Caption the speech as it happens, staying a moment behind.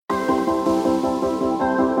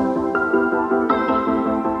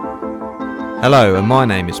Hello, and my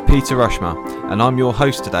name is Peter Rushmer, and I'm your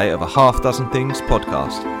host today of a Half Dozen Things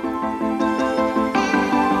podcast.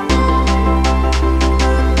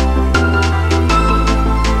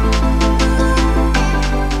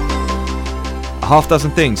 A Half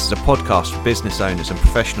Dozen Things is a podcast for business owners and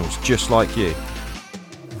professionals just like you.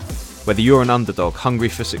 Whether you're an underdog hungry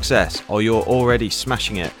for success or you're already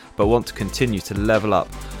smashing it but want to continue to level up,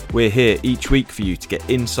 we're here each week for you to get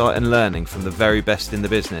insight and learning from the very best in the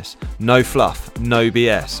business. No fluff, no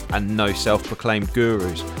BS, and no self-proclaimed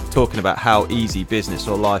gurus talking about how easy business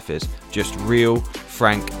or life is. Just real,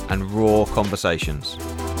 frank, and raw conversations.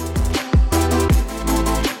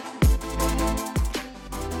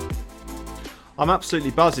 I'm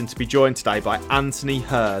absolutely buzzing to be joined today by Anthony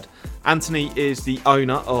Hurd. Anthony is the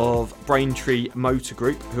owner of Braintree Motor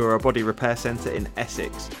Group, who are a body repair centre in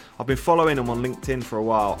Essex. I've been following him on LinkedIn for a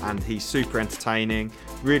while, and he's super entertaining,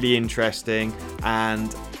 really interesting,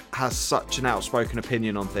 and has such an outspoken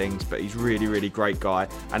opinion on things, but he's really great guy,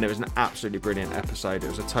 and it was an absolutely brilliant episode. It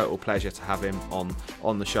was a total pleasure to have him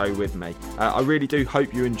on the show with me. I really do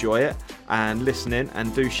hope you enjoy it and listen in,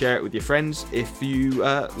 and do share it with your friends if you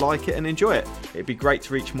like it and enjoy it. It'd be great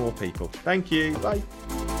to reach more people. Thank you. Bye.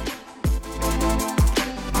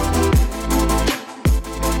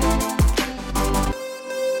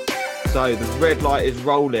 So the red light is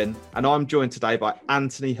rolling, and I'm joined today by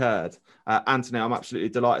Anthony Hurd. Anthony, I'm absolutely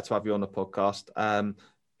delighted to have you on the podcast.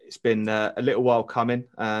 It's been a little while coming,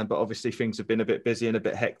 but obviously things have been a bit busy and a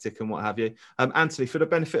bit hectic and what have you. Anthony, for the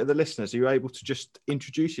benefit of the listeners, are you able to just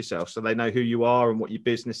introduce yourself so they know who you are and what your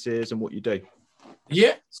business is and what you do?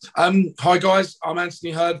 Yeah. Hi, guys. I'm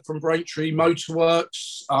Anthony Hurd from Braintree Motor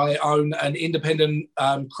Works. I own an independent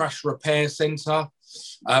crash repair centre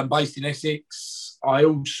based in Essex. I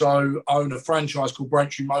also own a franchise called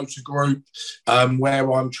Braintree Motor Group,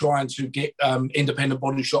 where I'm trying to get independent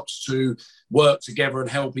body shops to work together and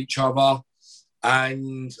help each other.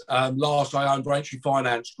 And last, I own Braintree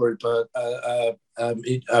Finance Group, a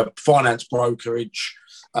finance brokerage,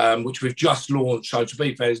 which we've just launched. So to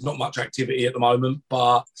be fair, there's not much activity at the moment,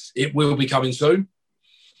 but it will be coming soon.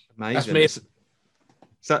 Amazing. That's me.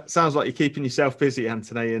 So, sounds like you're keeping yourself busy,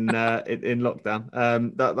 Anthony, in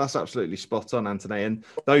lockdown. That's absolutely spot on, Anthony. And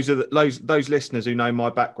those listeners who know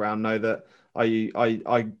my background know that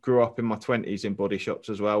I grew up in my 20s in body shops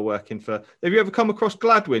as well, working for. Have you ever come across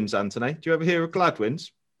Gladwin's, Anthony? Do you ever hear of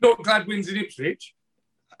Gladwin's? Not Gladwin's in Ipswich.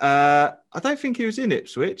 I don't think he was in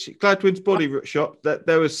Ipswich. Gladwin's body shop. That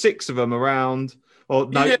there was 6 of them around. Or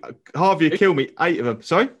no, yeah. Harvey would kill me. 8 of them.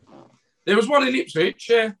 Sorry. There was one in Ipswich.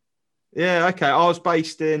 Yeah. Yeah, okay. I was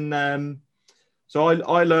based in, so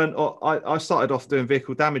I learned, I started off doing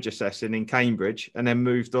vehicle damage assessing in Cambridge, and then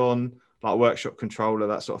moved on like workshop controller,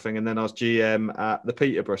 that sort of thing. And then I was GM at the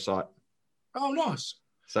Peterborough site. Oh, nice.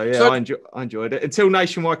 So yeah, I enjoyed it until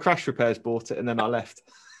Nationwide Crash Repairs bought it, and then I left.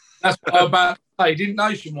 That's what I was about to say. Didn't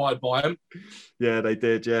Nationwide buy them? Yeah, they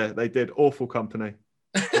did. Yeah, they did. Awful company.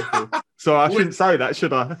 Awful. So I shouldn't say that,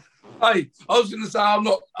 should I? Hey, I was going to say, I'm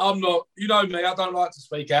not, you know me, I don't like to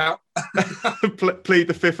speak out. Plead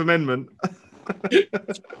the Fifth Amendment.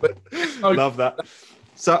 Love that.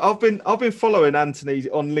 So I've been following Anthony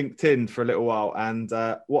on LinkedIn for a little while, and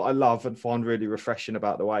what I love and find really refreshing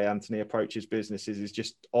about the way Anthony approaches businesses is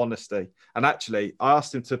just honesty. And actually, I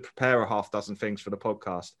asked him to prepare a half dozen things for the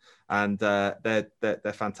podcast, and they're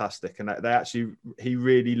fantastic. And he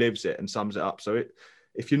really lives it and sums it up. So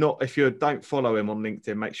if you don't follow him on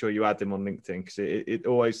LinkedIn, make sure you add him on LinkedIn,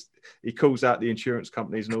 because he calls out the insurance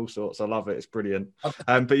companies and all sorts. I love it. It's brilliant.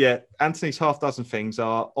 But yeah, Anthony's half dozen things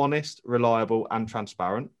are honest, reliable, and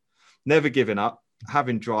transparent. Never giving up,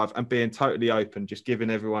 having drive, and being totally open, just giving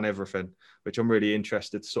everyone everything, which I'm really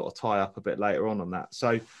interested to sort of tie up a bit later on that.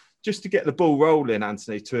 So just to get the ball rolling,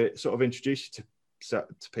 Anthony, to sort of introduce you to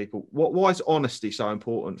people, why is honesty so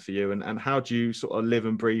important for you, and how do you sort of live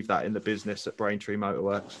and breathe that in the business at Braintree Motor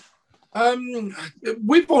Works?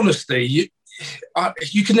 With honesty,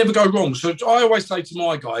 you can never go wrong. So I always say to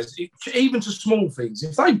my guys, even to small things,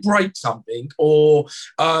 if they break something or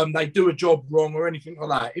they do a job wrong or anything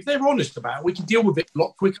like that, if they're honest about it, we can deal with it a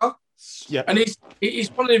lot quicker. Yeah. And it's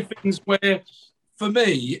one of the things where, for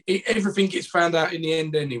me, everything gets found out in the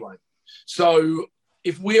end anyway. So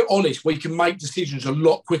if we're honest, we can make decisions a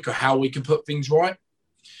lot quicker how we can put things right.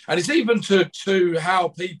 And it's even to how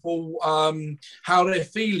people, how they're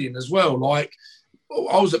feeling as well. Like,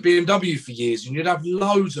 I was at BMW for years, and you'd have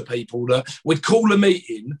loads of people that would call a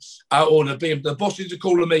meeting, or the bosses would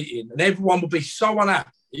call a meeting, and everyone would be so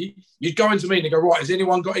unhappy. You'd go into a meeting and go, right, has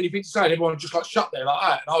anyone got anything to say? And everyone would just like shut there like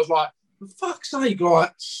that. And I was like, for fuck's sake,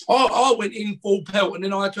 like, I went in full pelt, and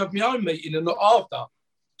then I had to have my own meeting and not after.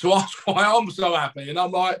 to ask why I'm so happy. And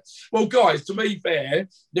I'm like, well, guys, to be fair,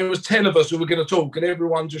 there was 10 of us who were going to talk and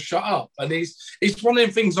everyone just shut up. And it's one of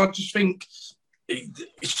them things I just think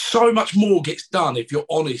so much more gets done if you're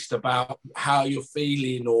honest about how you're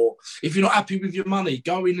feeling, or if you're not happy with your money,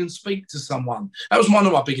 go in and speak to someone. That was one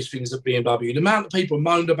of my biggest things at BMW. The amount of people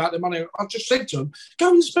moaned about their money, I just said to them, go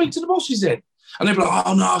and speak to the bosses then. And they'd be like,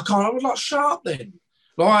 oh, no, I can't. I was like, shut up then.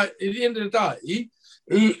 Like, at the end of the day,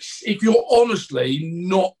 if you're honestly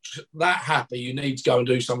not that happy, you need to go and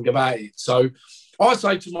do something about it. So I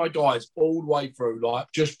say to my guys all the way through, like,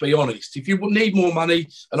 just be honest. If you need more money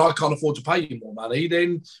and I can't afford to pay you more money,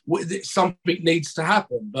 then something needs to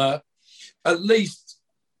happen. But at least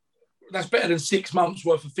that's better than 6 months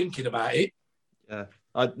worth of thinking about it. Yeah.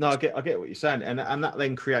 I get what you're saying, and that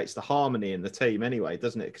then creates the harmony in the team anyway,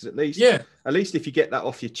 doesn't it? Because at least if you get that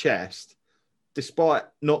off your chest, despite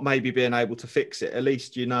not maybe being able to fix it, at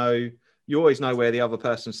least you always know where the other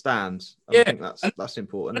person stands. I think that's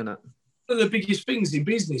important, isn't it? One of the biggest things in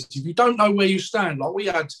business, if you don't know where you stand, like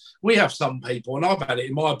we have some people, and I've had it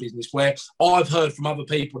in my business where I've heard from other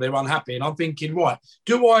people they're unhappy, and I'm thinking, right,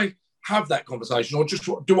 do I have that conversation, or just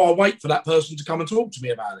do I wait for that person to come and talk to me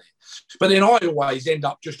about it? But then I always end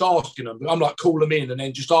up just asking them. I'm like, call them in and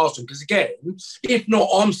then just ask them, because again, if not,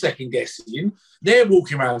 I'm second guessing, they're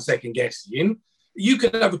walking around second guessing. You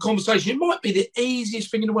can have a conversation. It might be the easiest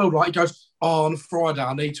thing in the world. Like, he goes, oh, on a Friday,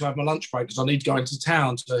 I need to have my lunch break because I need to go into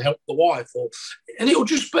town to help the wife. And it'll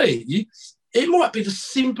just be, it might be the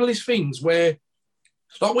simplest things where,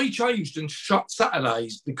 like, we changed and shut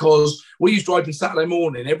Saturdays because we used to open Saturday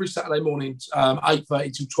morning, every Saturday morning,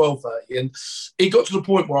 8:30 to 12:30. And it got to the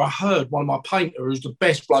point where I heard one of my painters, who's the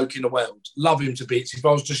best bloke in the world, love him to bits. If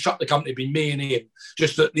I was to shut the company, it'd be me and him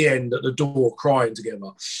just at the end at the door crying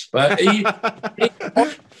together. But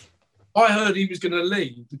I heard he was going to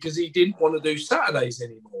leave because he didn't want to do Saturdays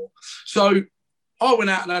anymore. So I went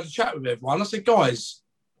out and had a chat with everyone. I said, guys,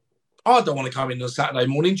 I don't want to come in on a Saturday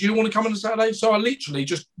morning. Do you want to come in on a Saturday? So I literally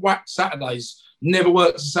just whacked Saturdays, never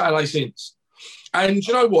worked a Saturday since. And do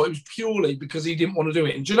you know what? It was purely because he didn't want to do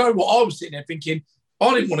it. And do you know what? I was sitting there thinking,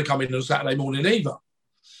 I didn't want to come in on a Saturday morning either.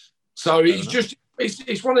 So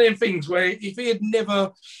it's one of them things where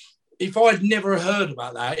if I'd never heard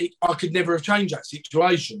about that, I could never have changed that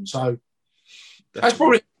situation. So that's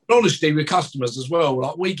probably honesty with customers as well.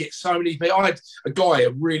 Like, we get so many people. I had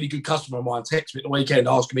a really good customer of mine, text me at the weekend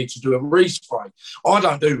asking me to do a respray. I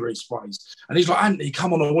don't do resprays. And he's like, Anthony,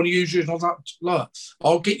 come on, I want to use you. And I was like, look,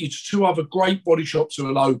 I'll get you to 2 other great body shops who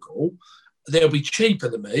are local. They'll be cheaper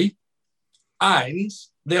than me and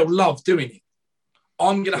they'll love doing it.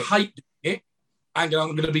 I'm going to hate doing it and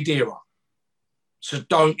I'm going to be dearer. So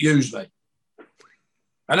don't use me.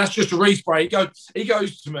 And that's just a respray. He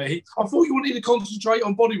goes to me, I thought you wanted to concentrate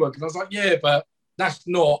on bodywork. And I was like, yeah, but that's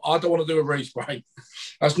not, I don't want to do a respray.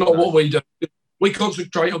 That's not what we do. We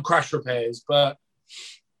concentrate on crash repairs, but.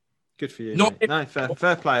 Good for you. No,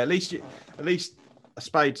 fair play. At least a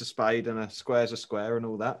spade's a spade and a square's a square and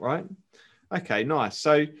all that, right? Okay, nice.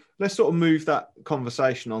 So let's sort of move that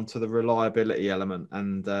conversation on to the reliability element.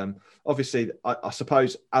 And obviously, I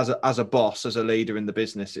suppose as a boss, as a leader in the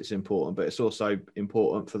business, it's important, but it's also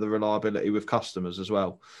important for the reliability with customers as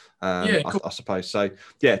well. Cool. I suppose. So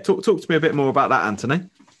yeah, talk to me a bit more about that, Anthony.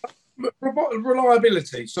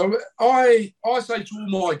 Reliability. So I say to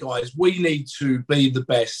all my guys, we need to be the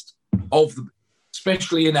best of the,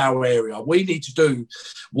 especially in our area. We need to do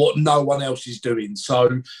what no one else is doing.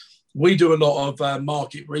 So we do a lot of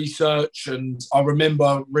market research, and I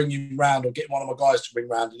remember ringing round or getting one of my guys to ring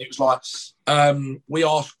round, and it was like we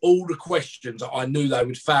asked all the questions that I knew they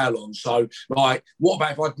would fail on. So, like, what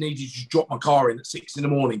about if I needed to drop my car in at 6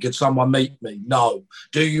 a.m? Could someone meet me? No.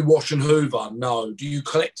 Do you wash and hoover? No. Do you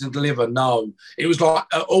collect and deliver? No. It was like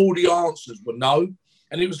all the answers were no.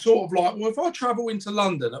 And it was sort of like, well, if I travel into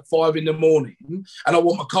London at 5 a.m. and I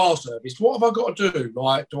want my car serviced, what have I got to do?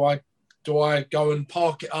 Like, do I go and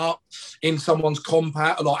park it up in someone's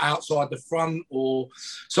compound, like outside the front? Or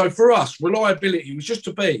so for us, reliability was just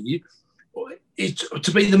to be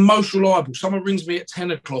the most reliable. Someone rings me at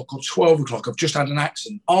 10 o'clock or 12 o'clock. I've just had an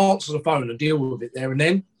accident. Answer the phone and deal with it there and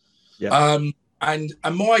then. Yeah. And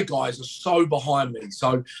my guys are so behind me.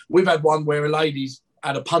 So we've had one where a lady's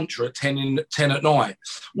had a puncture at 10 at night.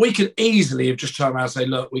 We could easily have just turned around and say,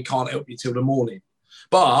 look, we can't help you till the morning.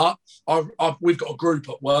 But we've got a group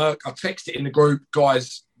at work. I texted in the group,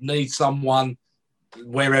 guys need someone,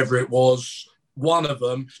 wherever it was. One of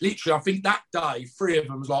them, literally, I think that day, 3 of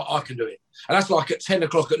them was like, I can do it. And that's like at 10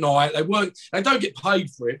 o'clock at night. They don't get paid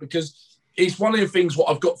for it because it's one of the things what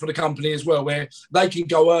I've got for the company as well, where they can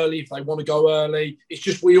go early if they want to go early. It's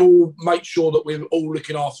just we all make sure that we're all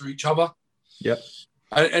looking after each other. Yep.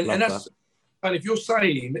 And that's, and if you're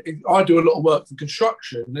saying, I do a lot of work for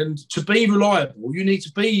construction, and to be reliable, you need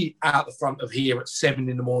to be out the front of here at 7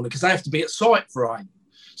 in the morning because they have to be at site for 8.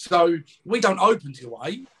 So we don't open till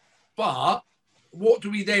 8, but what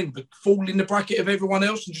do we then? Fall in the bracket of everyone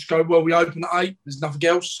else and just go, well, we open at 8, there's nothing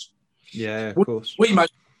else? Yeah, of course. We make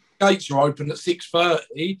gates are open at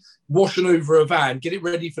 6:30, wash and over a van, get it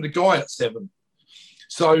ready for the guy at 7.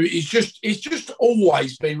 So it's just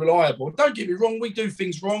always be reliable. Don't get me wrong, we do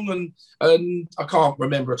things wrong, and I can't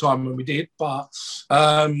remember a time when we did, but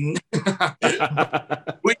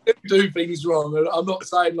we do things wrong. And I'm not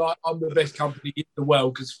saying like I'm the best company in the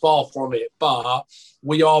world, because far from it, but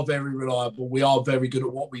we are very reliable. We are very good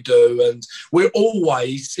at what we do, and we're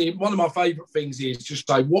always seeing. One of my favourite things is just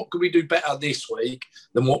say, what can we do better this week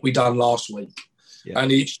than what we done last week? Yeah.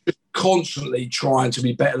 And it's just constantly trying to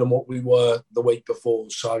be better than what we were the week before.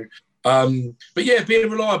 So, but yeah, being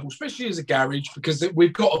reliable, especially as a garage, because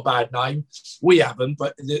we've got a bad name. We haven't,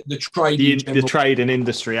 but the trade, the trade and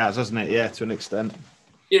industry has, hasn't it? Yeah, to an extent.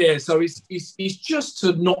 Yeah, so it's just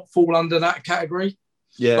to not fall under that category.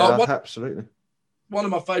 Yeah, absolutely. One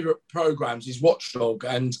of my favourite programs is Watchdog,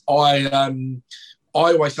 and I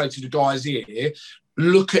always say to the guys here,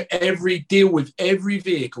 deal with every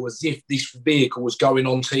vehicle as if this vehicle was going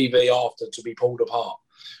on TV after to be pulled apart.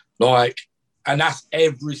 And that's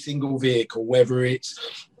every single vehicle, whether it's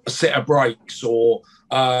a set of brakes or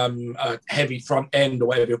a heavy front end or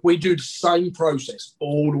whatever. If we do the same process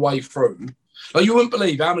all the way through, you wouldn't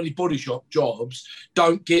believe how many body shop jobs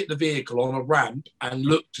don't get the vehicle on a ramp and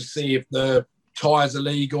look to see if the tyres are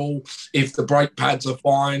legal, if the brake pads are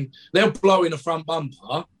fine. They'll blow in a front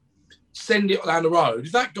bumper, send it down the road.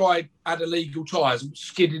 If that guy had illegal tyres and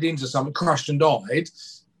skidded into something, crushed and died,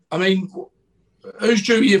 I mean, whose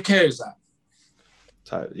duty of care is that?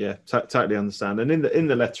 Totally understand. And in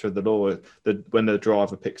the letter of the law, when the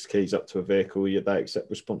driver picks keys up to a vehicle, they accept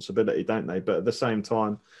responsibility, don't they? But at the same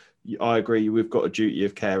time, I agree, we've got a duty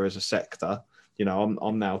of care as a sector. You know,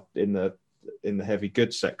 I'm now in the heavy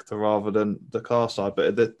goods sector rather than the car side,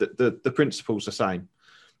 but the principle's the same.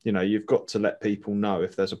 You know, you've got to let people know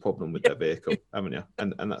if there's a problem with their vehicle, haven't you?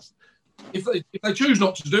 And that's if they choose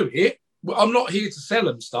not to do it. Well, I'm not here to sell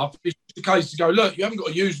them stuff. It's just a case to go, look, you haven't got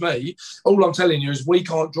to use me. All I'm telling you is we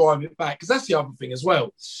can't drive it back, because that's the other thing as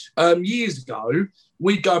well. Years ago,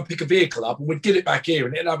 we'd go and pick a vehicle up and we'd get it back here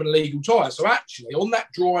and it'd have an illegal tyre. So actually, on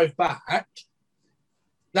that drive back,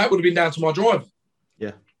 that would have been down to my driver.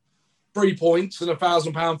 Yeah. 3 points and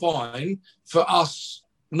 £1,000 fine for us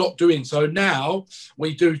not doing so. Now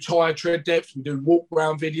we do tyre tread depth, we do walk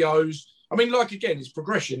around videos. I mean, again, it's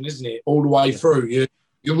progression, isn't it? All the way through.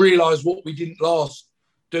 You realise what we didn't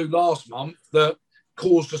do last month that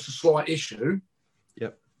caused us a slight issue.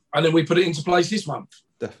 Yep. And then we put it into place this month.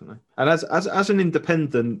 Definitely. And as an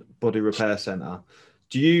independent body repair centre,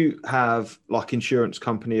 do you have insurance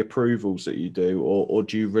company approvals that you do, or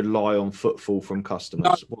do you rely on footfall from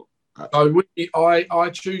customers? No. So I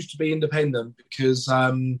choose to be independent because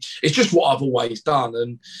it's just what I've always done.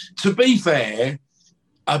 And to be fair,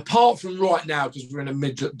 apart from right now, because we're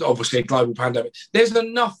in obviously a global pandemic, there's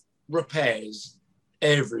enough repairs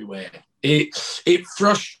everywhere. It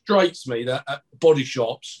frustrates me that body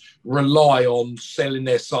shops rely on selling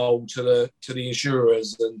their soul to the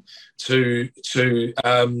insurers and to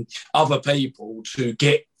other people to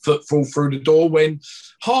get footfall through the door, when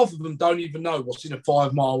half of them don't even know what's in a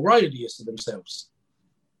 5-mile radius of themselves.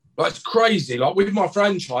 It's crazy. With my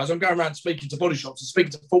franchise, I'm going around speaking to body shops and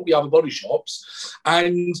speaking to 40 other body shops,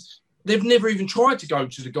 and they've never even tried to go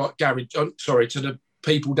to the garage. To the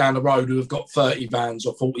people down the road who have got 30 vans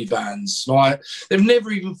or 40 vans. They've never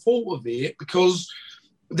even thought of it, because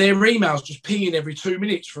their emails just pinging every 2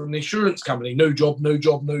 minutes from the insurance company: new job, new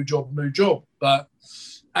job, new job, new job. But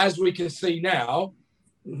as we can see now,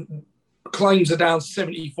 claims are down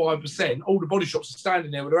 75%. All the body shops are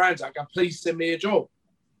standing there with their hands out going, please send me a job.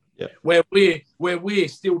 Yeah. Where we're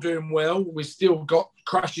still doing well, we've still got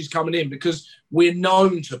crashes coming in because we're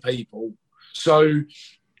known to people. So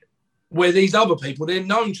where these other people, they're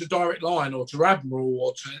known to Direct Line or to Admiral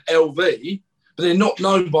or to LV, but they're not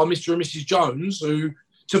known by Mr. and Mrs. Jones, who,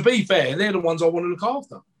 to be fair, they're the ones I want to look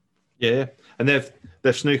after. Yeah, and they've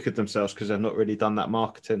snookered themselves because they've not really done that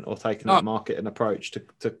marketing or taken that marketing approach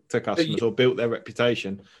to customers or built their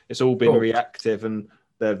reputation. It's all been reactive, and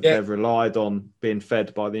they've relied on being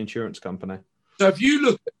fed by the insurance company. So if you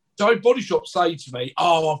look, body shops say to me,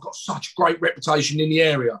 "Oh, I've got such a great reputation in the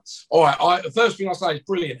area." All right, the first thing I say is,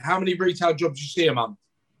 brilliant. How many retail jobs do you see a month?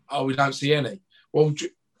 Oh, we don't see any. Well,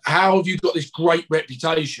 how have you got this great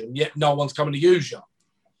reputation yet no one's coming to use you?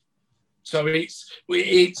 So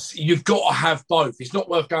it's you've got to have both. It's not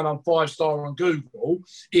worth going on 5-star on Google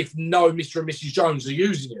if no Mr. and Mrs. Jones are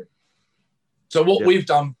using you. So what we've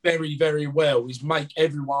done very, very well is make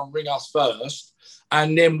everyone ring us first,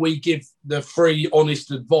 and then we give the free,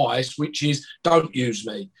 honest advice, which is don't use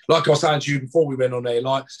me. Like I was saying to you before we went on there,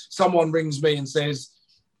 like someone rings me and says,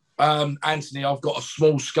 Anthony, I've got a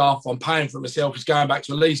small scarf, I'm paying for it myself, it's going back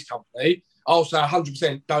to a lease company. I'll say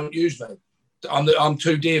 100% don't use me. I'm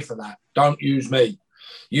too dear for that. Don't use me.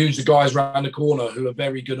 Use the guys around the corner who are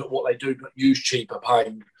very good at what they do, but use cheaper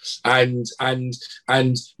paint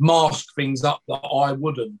and mask things up that I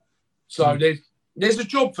wouldn't. So there's a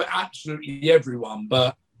job for absolutely everyone,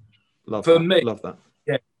 but love that.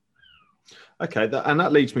 Yeah. Okay, and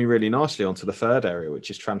that leads me really nicely onto the third area,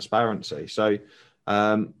 which is transparency. So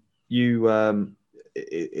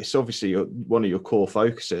it's obviously one of your core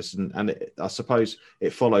focuses, and I suppose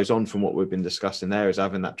it follows on from what we've been discussing there, is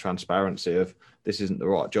having that transparency of this isn't the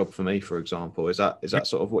right job for me, for example. Is that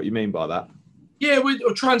sort of what you mean by that? Yeah, with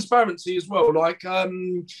transparency as well. Like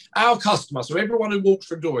our customer, so everyone who walks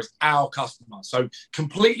through the door is our customer. So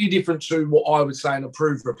completely different to what I would say an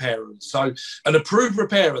approved repairer. So an approved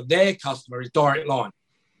repairer, their customer is direct line.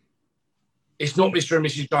 It's not Mr. and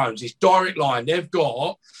Mrs. Jones. It's direct line. They've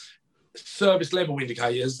got service level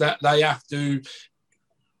indicators that they have to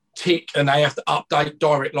tick, and they have to update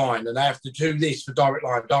direct line, and they have to do this for direct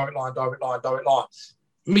line. Mr.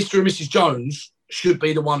 and Mrs. Jones should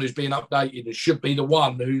be the one who's being updated, and should be the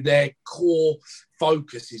one who their core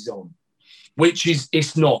focus is on, which is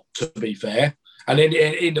it's not, to be fair. And then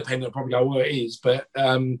independent will probably go, well, it is, but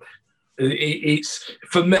it's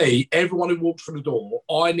for me, everyone who walks through the door,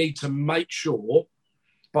 I need to make sure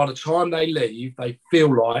by the time they leave, they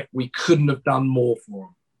feel like we couldn't have done more for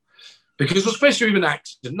them. Because especially with an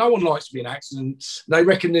accident, no one likes to be in an accident. They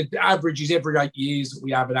reckon the average is every 8 years that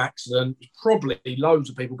we have an accident. Probably loads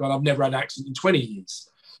of people going, I've never had an accident in 20 years.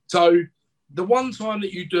 So the one time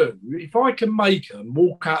that you do, if I can make them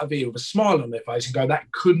walk out of here with a smile on their face and go,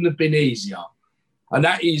 that couldn't have been easier. And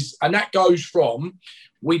that goes from,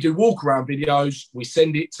 we do walk around videos, we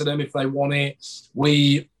send it to them if they want it.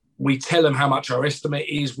 We tell them how much our estimate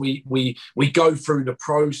is. We go through the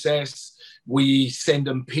process. We send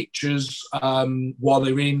them pictures while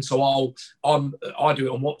they're in. So I do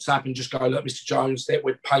it on WhatsApp and just go, look, Mr. Jones, that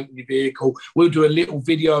we're painting your vehicle. We'll do a little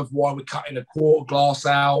video of why we're cutting a quarter glass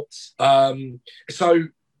out. So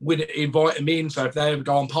we'd invite them in. So if they ever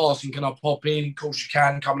go on passing, can I pop in? Of course you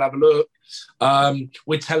can. Come and have a look.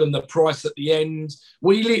 We tell them the price at the end.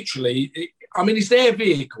 We literally, I mean, it's their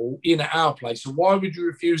vehicle in at our place. So why would you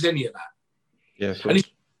refuse any of that? Yeah, and it's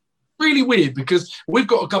really weird because we've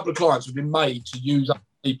got a couple of clients who've been made to use other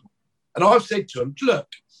people. And I've said to them, look,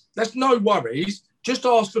 there's no worries. Just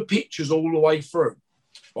ask for pictures all the way through.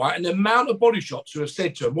 Right? And the amount of body shops who have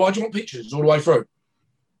said to them, why do you want pictures all the way through?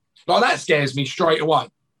 Like, that scares me straight away.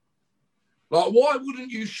 Like, why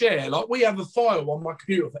wouldn't you share? Like, we have a file on my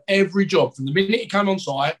computer for every job from the minute it came on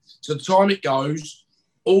site to the time it goes,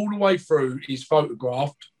 all the way through is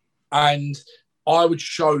photographed. And I would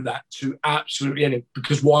show that to absolutely anyone,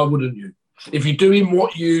 because why wouldn't you? If you're doing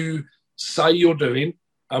what you say you're doing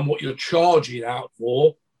and what you're charging out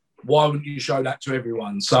for, why wouldn't you show that to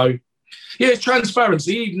everyone? So, yeah, it's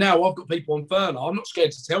transparency. Even now, I've got people on furlough. I'm not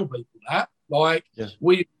scared to tell people that. Like,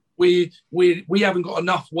 we haven't got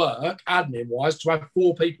enough work, admin-wise, to have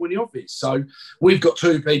 4 people in the office. So we've got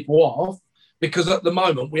 2 people off because at the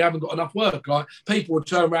moment we haven't got enough work. Like, people would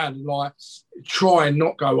turn around and like try and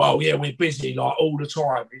not go, oh yeah, we're busy like all the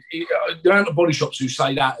time. The amount of body shops who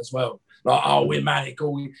say that as well, like, oh, we're manic,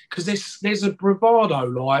 because there's a bravado.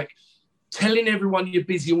 Like, telling everyone you're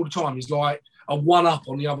busy all the time is like a one-up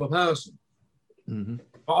on the other person. Mm-hmm.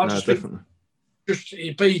 But I just think just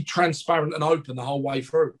be transparent and open the whole way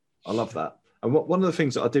through. I love that. And one of the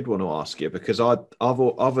things that I did want to ask you, because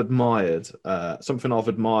I've admired something I've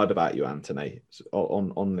admired about you, Anthony,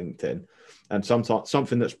 on LinkedIn, and sometimes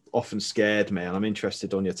something that's often scared me, and I'm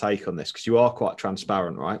interested on your take on this, because you are quite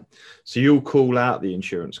transparent, right? So you'll call out the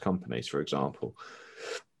insurance companies, for example.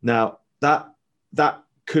 Now that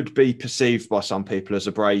could be perceived by some people as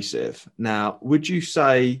abrasive. Now, would you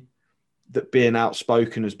say that being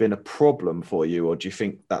outspoken has been a problem for you, or do you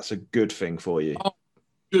think that's a good thing for you?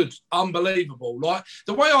 Good, unbelievable. Like,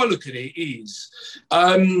 the way I look at it is,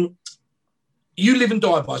 you live and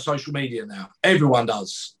die by social media now. Everyone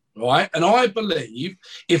does, right? And I believe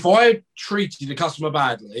if I treated a customer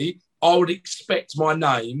badly, I would expect my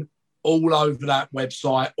name all over that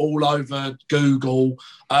website, all over Google.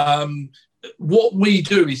 what we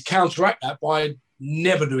do is counteract that by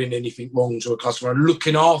never doing anything wrong to a customer and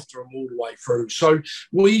looking after them all the way through. So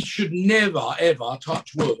we should never, ever,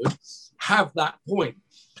 touch wood, have that point.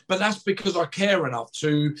 But that's because I care enough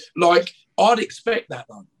to, like, I'd expect that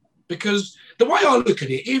though. Because the way I look at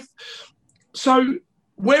it,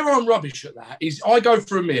 where I'm rubbish at that is I go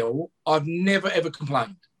for a meal, I've never, ever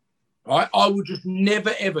complained, right? I would just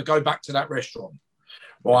never, ever go back to that restaurant,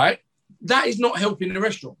 right? That is not helping the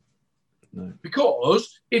restaurant. No.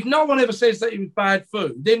 Because if no one ever says that it was bad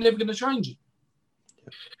food, they're never going to change it.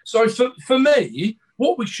 Yeah. So for me,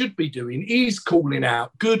 what we should be doing is calling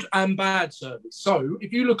out good and bad service. So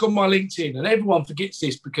if you look on my LinkedIn, and everyone forgets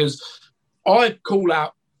this because I call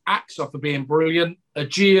out AXA for being brilliant,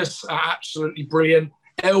 Aegeus are absolutely brilliant,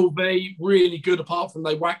 LV, really good, apart from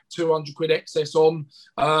they whacked 200 quid excess on,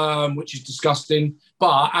 which is disgusting.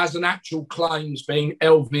 But as an actual claims being,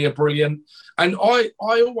 LV are brilliant. And I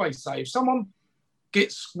always say, if someone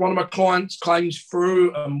gets one of my clients' claims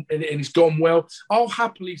through and it's gone well, I'll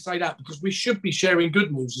happily say that, because we should be sharing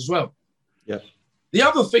good news as well. Yeah. The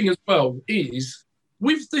other thing as well is,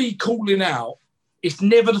 with the calling out, it's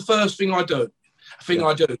never the first thing I do.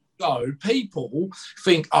 So people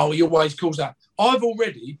think, oh, he always calls out. I've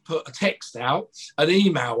already put a text out, an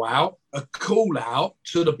email out, a call out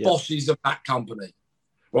to the bosses of that company,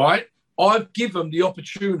 right? I've given the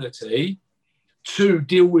opportunity to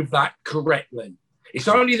deal with that correctly. It's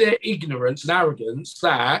only their ignorance and arrogance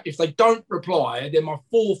that if they don't reply, then my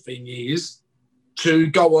fourth thing is to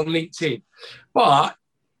go on LinkedIn. But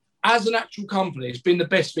as an actual company, it's been the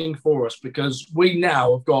best thing for us, because we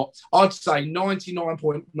now have got, I'd say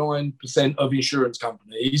 99.9% of insurance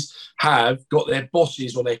companies have got their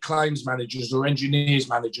bosses or their claims managers or engineers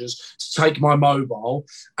managers to take my mobile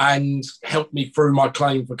and help me through my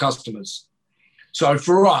claim for customers. So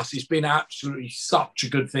for us, it's been absolutely such a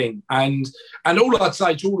good thing. And all I'd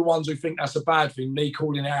say to all the ones who think that's a bad thing, me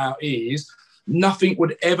calling it out, is nothing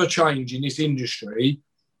would ever change in this industry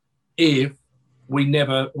if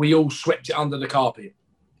we all swept it under the carpet.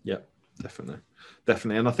 Yeah, definitely.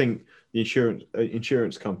 And I think the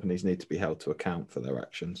insurance companies need to be held to account for their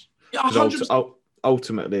actions. Yeah,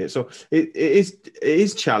 ultimately, it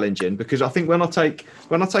is challenging, because I think when I take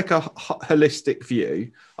a holistic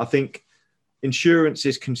view, I think insurance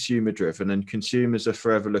is consumer driven, and consumers are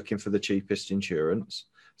forever looking for the cheapest insurance.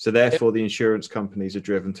 So therefore, the insurance companies are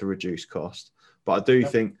driven to reduce cost. But I do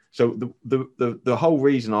think so. The whole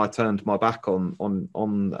reason I turned my back on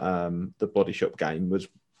the body shop game was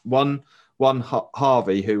one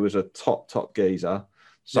Harvey, who was a top geezer,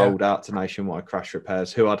 sold out to Nationwide Crash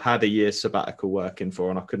Repairs, who I'd had a year's sabbatical working for,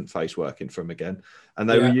 and I couldn't face working for him again. And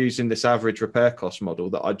they were using this average repair cost model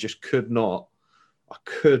that I just could not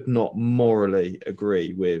morally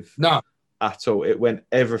agree with at all. It went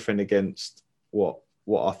everything against what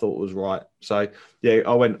I thought was right. So yeah,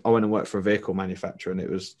 I went and worked for a vehicle manufacturer, and it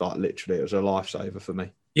was like literally, it was a lifesaver for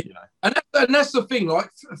me. Yeah. You know? And that's the thing. Like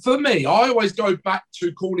for me, I always go back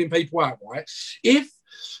to calling people out. Right?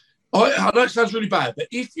 I know it sounds really bad, but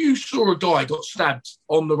if you saw a guy got stabbed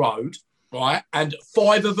on the road, right, and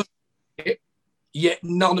 5 of us, yet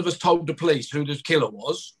none of us told the police who the killer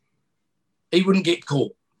was, he wouldn't get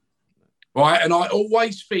caught. Right. And I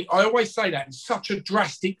always say that it's such a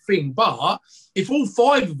drastic thing. But if all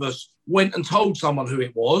 5 of us went and told someone who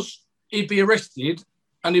it was, he'd be arrested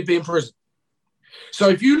and he'd be in prison. So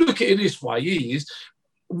if you look at it this way,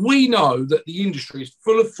 we know that the industry is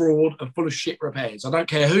full of fraud and full of shit repairs. I don't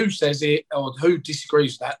care who says it or who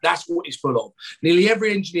disagrees with that. That's what it's full of. Nearly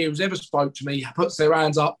every engineer who's ever spoke to me puts their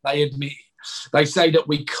hands up. They admit it. They say that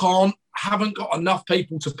we haven't got enough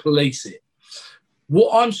people to police it.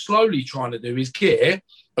 What I'm slowly trying to do is get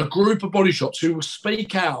a group of body shops who will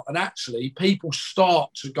speak out, and actually people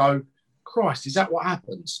start to go, Christ, is that what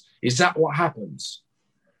happens? Is that what happens?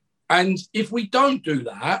 And if we don't do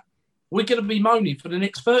that, we're going to be moaning for the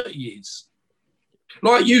next 30 years.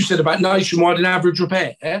 Like you said about Nationwide and average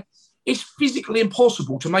repair, it's physically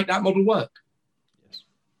impossible to make that model work. Yes.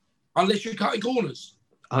 Unless you're cutting corners.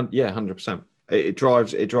 Yeah, 100%. It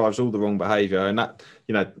drives all the wrong behaviour, and that,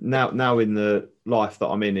 you know, now in the life that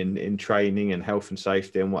I'm in training and health and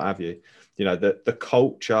safety and what have you, you know, the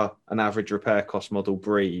culture an average repair cost model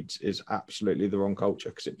breeds is absolutely the wrong culture,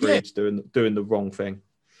 because it breeds doing the wrong thing.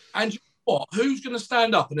 And you know what? Who's going to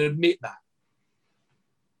stand up and admit that?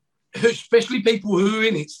 Especially people who are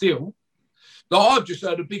in it still. Like I've just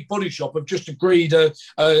heard a big body shop have just agreed a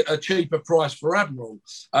cheaper price for Admiral.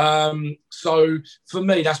 So for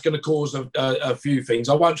me, that's going to cause a few things.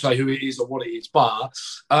 I won't say who it is or what it is, but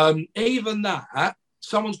even that,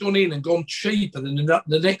 someone's gone in and gone cheaper than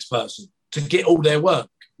the next person to get all their work.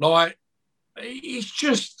 Like, it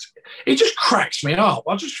just cracks me up.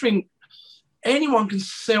 I just think anyone can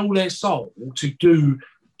sell their soul to do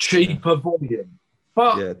cheaper volume.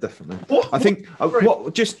 But yeah, definitely. I think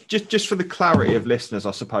just for the clarity of listeners,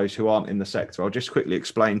 I suppose, who aren't in the sector, I'll just quickly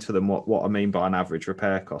explain to them what I mean by an average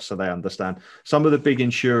repair cost so they understand. Some of the big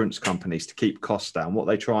insurance companies, to keep costs down, what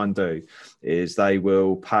they try and do is they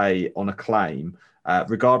will pay on a claim,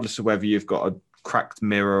 regardless of whether you've got a cracked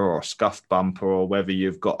mirror or a scuffed bumper, or whether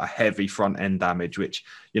you've got a heavy front end damage, which,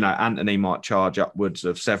 you know, Anthony might charge upwards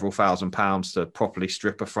of several £1,000s to properly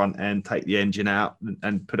strip a front end, take the engine out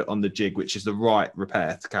and put it on the jig, which is the right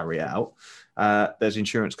repair to carry out. There's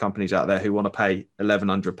insurance companies out there who want to pay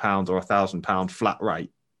 £1,100 or £1,000 flat rate,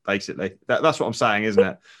 basically. That's what I'm saying, isn't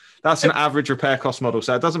it? That's an average repair cost model.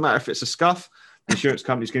 So it doesn't matter if it's a scuff, the insurance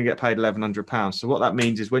company's going to get paid £1,100. So what that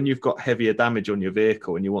means is when you've got heavier damage on your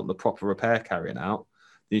vehicle and you want the proper repair carrying out,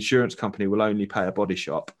 the insurance company will only pay a body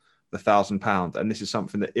shop the £1,000. And this is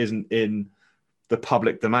something that isn't in the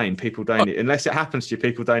public domain. People don't, unless it happens to you,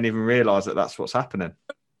 people don't even realise that that's what's happening.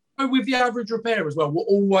 With the average repair as well, what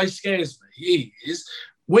always scares me is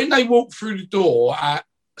when they walk through the door at,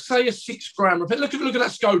 say, a £6,000 repair. Look at that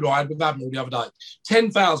Skoda I had with Admiral the other day.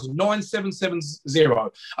 10,97770.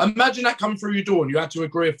 Imagine that coming through your door and you had to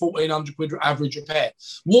agree a £1,400 average repair.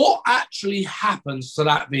 What actually happens to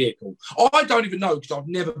that vehicle? I don't even know because I've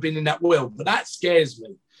never been in that world, but that scares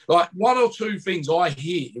me. Like, one or two things I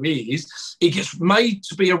hear is it gets made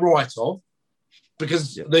to be a write-off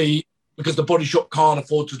because the body shop can't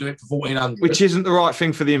afford to do it for £1,400. Which isn't the right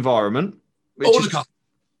thing for the environment.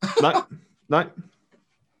 No.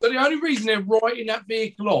 But the only reason they're writing that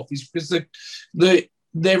vehicle off is because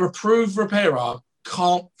their approved repairer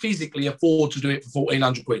can't physically afford to do it for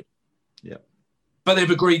 £1,400. Yeah. But they've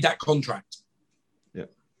agreed that contract. Yeah.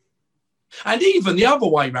 And even the other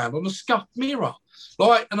way around on a scuffed mirror.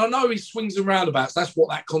 Like, and I know he swings and roundabouts. That's what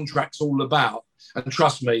that contract's all about. And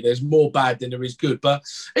trust me, there's more bad than there is good. But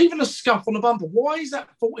even a scuff on a bumper, why is that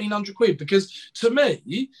 £1,400? Because to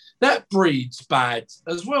me, that breeds bad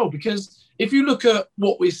as well. Because if you look at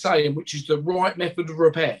what we're saying, which is the right method of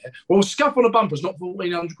repair, well, a scuff on a bumper is not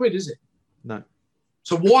 £1,400, is it? No.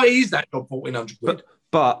 So why is that job £1,400?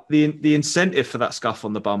 But the incentive for that scuff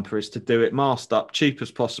on the bumper is to do it masked up, cheap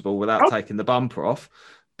as possible without taking the bumper off,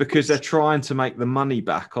 because they're trying to make the money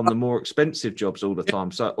back on the more expensive jobs all the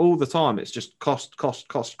time. So all the time, it's just cost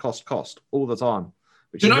all the time,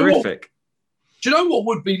 which is horrific. Do you know what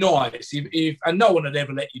would be nice if, and no one would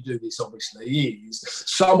ever let you do this, obviously, is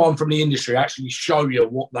someone from the industry actually show you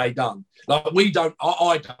what they done. Like, I don't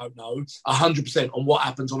know 100% on what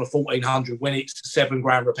happens on a 1,400 when it's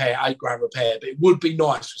 £7,000 repair, £8,000 repair, but it would be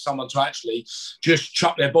nice for someone to actually just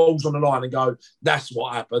chuck their balls on the line and go, that's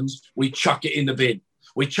what happens. We chuck it in the bin.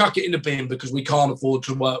 We chuck it in the bin because we can't afford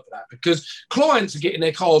to work for that. Because clients are getting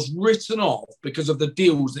their cars written off because of the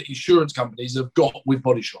deals that insurance companies have got with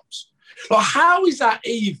body shops. Like, how is that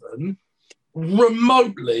even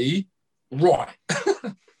remotely right?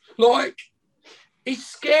 Like, it's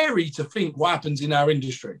scary to think what happens in our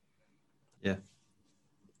industry. Yeah.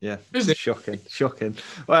 Yeah. Isn't it? Shocking.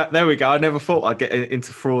 Well, there we go. I never thought I'd get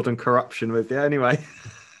into fraud and corruption with you. Anyway,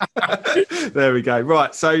 there we go.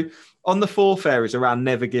 Right. So on the fourth area is around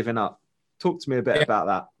never giving up. Talk to me a bit about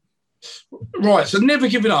that. Right. So never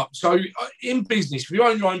giving up. So in business, if you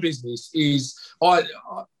own your own business,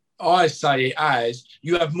 I say it as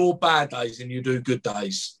you have more bad days than you do good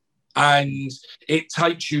days. And it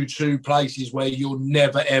takes you to places where you'll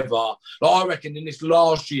never, ever. Like, I reckon in this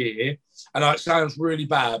last year, and it sounds really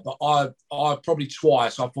bad, but I probably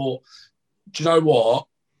twice, I thought, do you know what?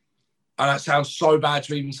 And that sounds so bad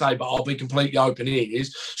to even say, but I'll be completely open here,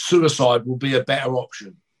 is suicide will be a better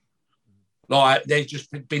option. Like, there's just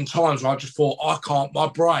been times where I just thought, my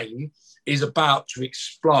brain is about to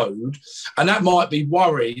explode. And that might be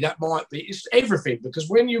worry, it's everything. Because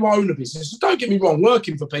when you own a business, don't get me wrong,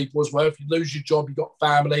 working for people as well, if you lose your job, you've got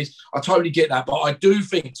families, I totally get that. But I do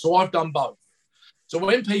think, so I've done both. So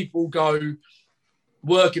when people go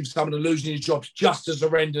working for someone and losing your job's just as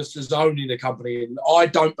horrendous as owning a company, and I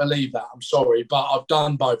don't believe that, I'm sorry, but I've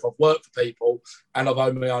done both. I've worked for people and I've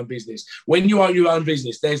owned my own business. When you own your own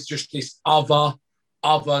business, there's just this other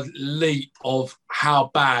leap of how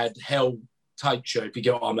bad hell takes you, if you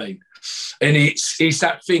get what I mean. And it's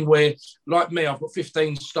that thing where, like me, I've got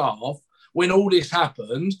 15 staff. When all this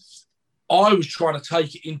happened, I was trying to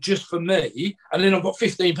take it in just for me, and then I've got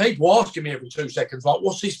 15 people asking me every 2 seconds, like,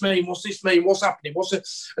 what's this mean? What's this mean? What's happening? What's it?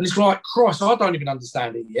 And it's like, Christ, I don't even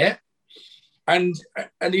understand it yet. And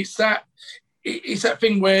it's that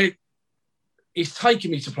thing where it's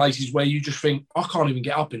taken me to places where you just think, I can't even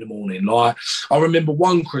get up in the morning. Like, I remember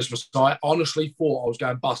one Christmas, I honestly thought I was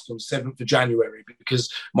going bust on the 7th of January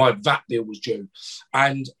because my VAT bill was due.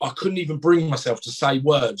 And I couldn't even bring myself to say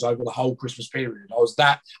words over the whole Christmas period.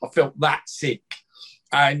 I felt that sick.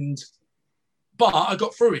 But I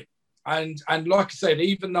got through it. And like I said,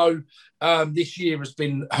 even though this year has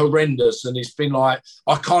been horrendous and it's been like,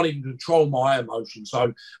 I can't even control my emotions.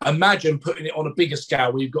 So imagine putting it on a bigger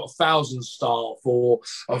scale where you've got 1,000 staff or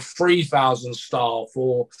 3,000 staff,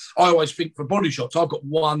 or I always think for body shops, I've got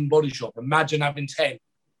one body shop. Imagine having 10.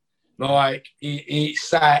 Like, it's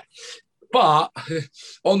that. But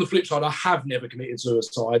on the flip side, I have never committed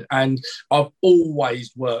suicide, and I've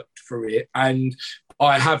always worked through it, and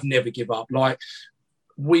I have never give up. Like,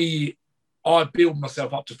 I build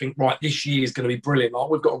myself up to think, right, this year is going to be brilliant. Like,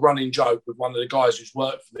 we've got a running joke with one of the guys who's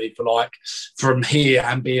worked for me for like from here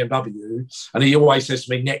and BMW, and he always says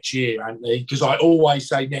to me, next year, Anthony, because I always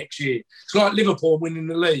say next year. It's like Liverpool winning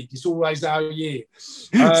the league. It's always our year. It's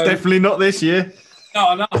definitely not this year. No,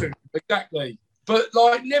 I know, exactly. But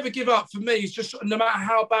like, never give up. For me, it's just no matter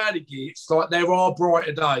how bad it gets, like, there are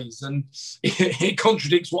brighter days, and it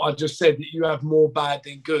contradicts what I just said, that you have more bad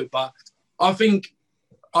than good. But I think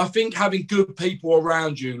having good people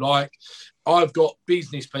around you, like, I've got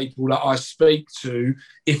business people that I speak to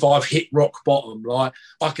if I've hit rock bottom. Like,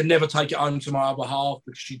 I can never take it home to my other half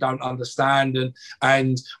because you don't understand.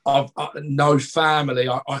 And I've no family.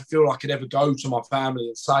 I feel like I could never go to my family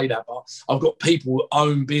and say that. But I've got people who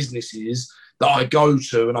own businesses that I go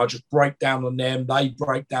to, and I just break down on them. They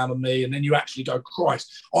break down on me. And then you actually go,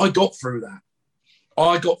 Christ, I got through that.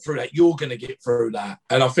 You're going to get through that.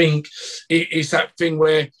 And I think it's that thing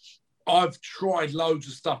where I've tried loads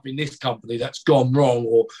of stuff in this company that's gone wrong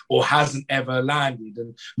or hasn't ever landed.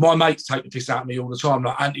 And my mates take the piss out of me all the time.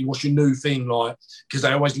 Like, Anthony, what's your new thing? Like, because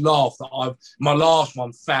they always laugh that my last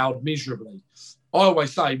one failed miserably. I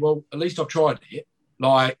always say, well, at least I've tried it.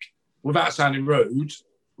 Like, without sounding rude,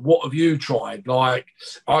 what have you tried? Like,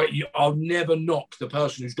 I'll never knock the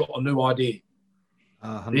person who's got a new idea.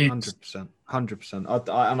 100%. 100%.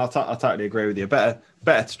 I totally agree with you. Better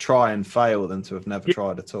to try and fail than to have never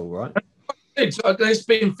tried at all, right? There's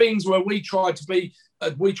been things where we tried to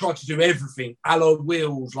do everything, alloy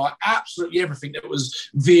wheels, like absolutely everything that was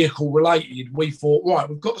vehicle related. We thought, right,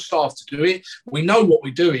 we've got the staff to do it. We know what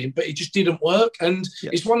we're doing, but it just didn't work. And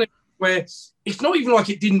it's one where it's not even like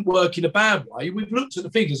it didn't work in a bad way. We've looked at the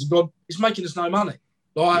figures and gone, it's making us no money.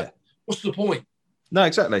 Like, what's the point? No,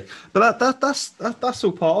 exactly. But that's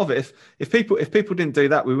all part of it. If people didn't do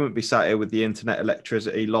that, we wouldn't be sat here with the internet,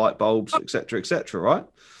 electricity, light bulbs, etc., right?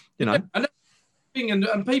 You know.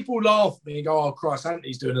 And people laugh at me and go, oh, Christ,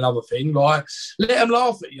 Anthony's doing another thing. Like, let them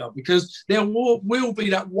laugh at you, because there will be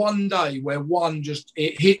that one day where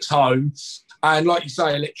it hits home. And like you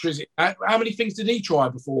say, electricity. How many things did he try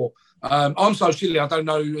before? I'm so silly, I don't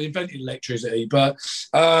know who invented electricity, but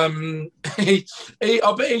I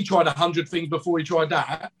bet he tried 100 things before he tried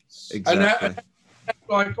that. Exactly. And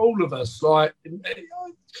like all of us, like,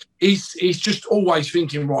 he's just always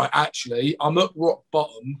thinking, right, actually, I'm at rock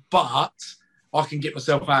bottom, but I can get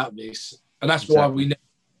myself out of this. And that's why we never.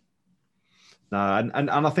 No, and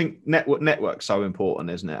I think network's so important,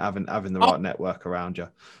 isn't it? Having the right network around you.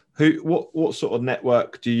 What sort of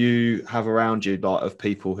network do you have around you, like, of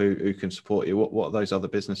people who can support you? What are those other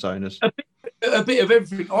business owners? A bit of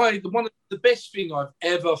everything. One of the best thing I've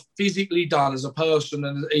ever physically done as a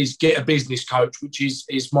person is get a business coach, which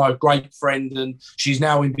is my great friend, and she's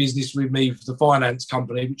now in business with me for the finance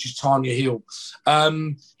company, which is Tanya Hill.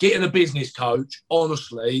 Getting a business coach,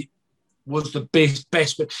 honestly, was the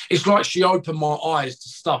best. It's like she opened my eyes to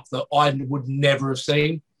stuff that I would never have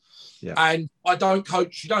seen. Yeah. And I don't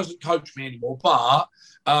coach. She doesn't coach me anymore, but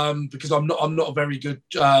because I'm not a very good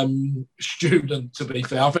student, to be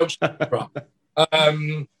fair. I felt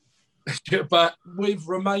but we've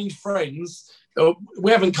remained friends.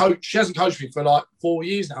 We haven't coached. She hasn't coached me for like 4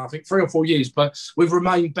 years now. I think 3 or 4 years. But we've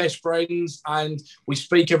remained best friends, and we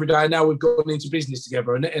speak every day. Now we've gone into business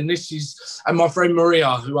together, and this is my friend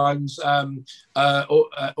Maria, who owns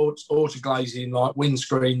Autoglazing, like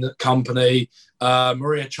windscreen company.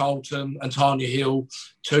 Maria Charlton and Tanya Hill,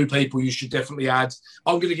 2 people you should definitely add.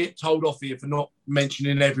 I'm going to get told off here for not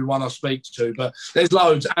mentioning everyone I speak to, but there's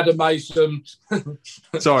loads. Adam Mason.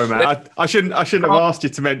 Sorry, man. I shouldn't have asked you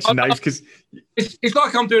to mention names, because it's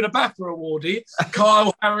like I'm doing a BAFTA award here.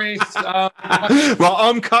 Kyle Harris. Well,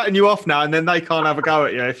 I'm cutting you off now, and then they can't have a go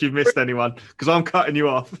at you if you've missed anyone, because I'm cutting you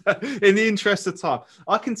off. In the interest of time,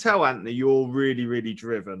 I can tell, Anthony, you're really, really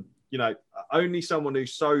driven. You know, only someone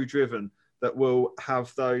who's so driven that will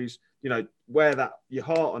have those, you know, wear that your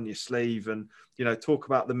heart on your sleeve and, you know, talk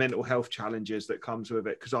about the mental health challenges that comes with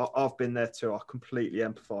it. Because I've been there too. I completely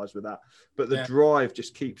empathise with that. But the drive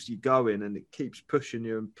just keeps you going, and it keeps pushing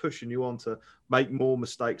you on to make more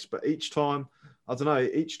mistakes. But each time, I don't know,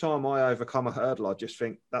 each time I overcome a hurdle, I just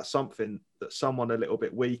think that's something that someone a little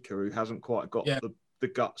bit weaker who hasn't quite got the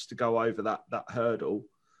guts to go over that hurdle.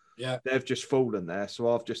 Yeah, they've just fallen there. So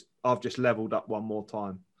I've just leveled up one more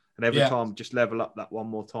time. And every time, just level up that one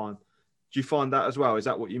more time. Do you find that as well? Is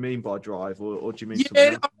that what you mean by drive, or do you mean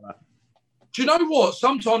something else like that? Do you know what?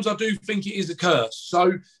 Sometimes I do think it is a curse.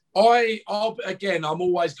 So I'm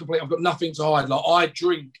always complete. I've got nothing to hide. Like, I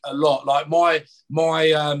drink a lot. Like my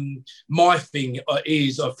thing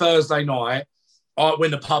is a Thursday night.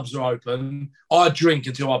 When the pubs are open, I drink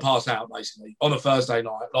until I pass out, basically, on a Thursday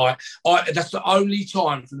night. Like, that's the only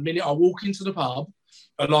time from the minute I walk into the pub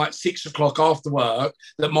at like 6 o'clock after work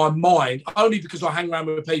that my mind, only because I hang around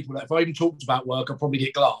with people that if I even talked about work, I'll probably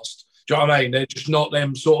get glassed. Do you know what I mean? They're just not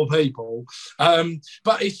them sort of people.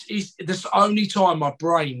 But it's the only time my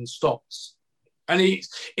brain stops. And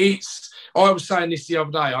it's I was saying this the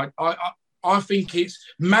other day. I think it's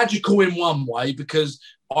magical in one way because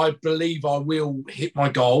I believe I will hit my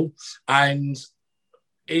goal, and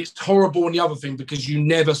it's horrible in the other thing because you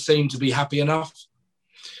never seem to be happy enough.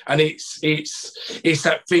 And it's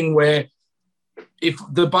that thing where if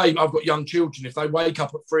I've got young children, if they wake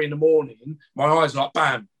up at 3 a.m, my eyes are like,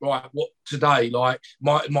 bam, right, what today? Like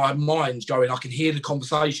my mind's going, I can hear the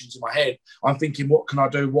conversations in my head. I'm thinking, what can I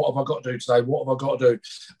do? What have I got to do today? What have I got to do?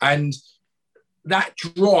 And that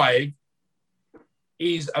drive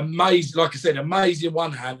is amazing. Like I said, amazing in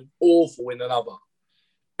one hand and awful in another.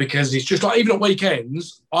 Because it's just like, even at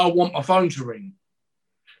weekends, I want my phone to ring.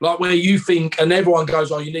 Like, where you think, and everyone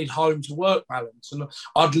goes, oh, you need home to work balance. And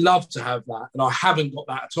I'd love to have that. And I haven't got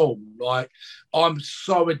that at all. Like, I'm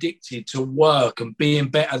so addicted to work and being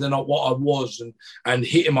better than what I was and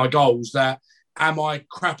hitting my goals that, am I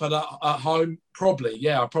crap at home? Probably,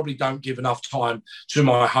 yeah. I probably don't give enough time to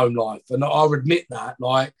my home life. And I'll admit that,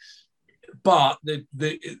 like, but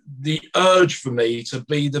the urge for me to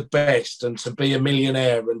be the best and to be a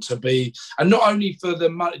millionaire and not only for the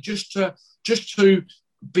money, just to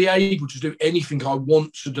be able to do anything I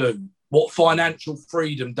want to do, what financial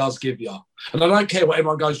freedom does give you. And I don't care what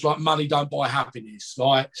everyone goes, like, money don't buy happiness.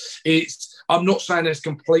 Like, I'm not saying it's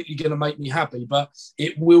completely going to make me happy, but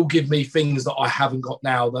it will give me things that I haven't got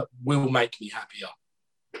now that will make me happier.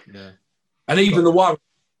 Yeah. And even the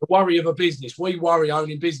worry of a business, we worry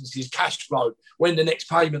owning businesses, cash flow, when the next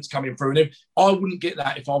payment's coming through. And I wouldn't get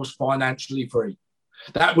that if I was financially free.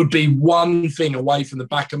 That would be one thing away from the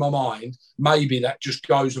back of my mind. Maybe that just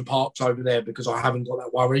goes and parks over there because I haven't got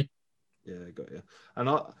that worry. Yeah, got you. And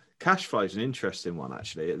cash flow is an interesting one,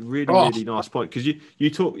 actually. It's really nice point, because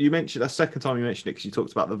you mentioned, that's the second time you mentioned it, because you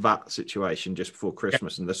talked about the VAT situation just before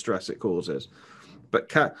Christmas and the stress it causes.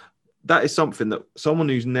 But that is something that someone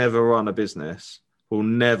who's never run a business they'll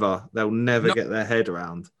never get their head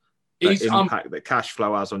around the impact that cash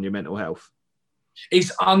flow has on your mental health.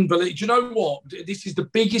 It's unbelievable. Do you know what? This is the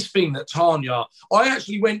biggest thing that Tanya, I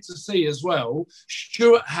actually went to see as well,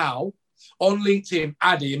 Stuart Howe on LinkedIn,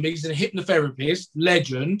 add him. He's a hypnotherapist,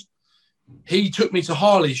 legend. He took me to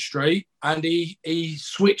Harley Street and he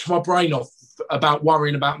switched my brain off about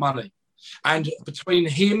worrying about money. And between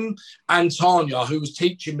him and Tanya, who was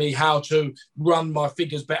teaching me how to run my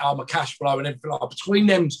figures better, my cash flow and everything like that, between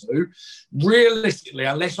them two, realistically,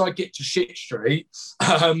 unless I get to shit street,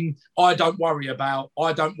 I don't worry about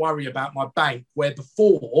my bank, where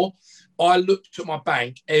before I looked at my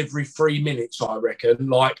bank every 3 minutes, I reckon.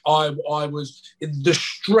 Like, I was, the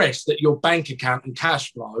stress that your bank account and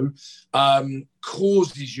cash flow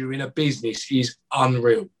causes you in a business is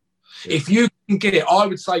unreal. Yeah. If you can get it, I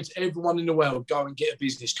would say to everyone in the world, go and get a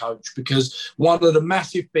business coach, because one of the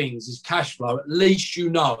massive things is cash flow. At least you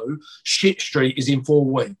know shit street is in 4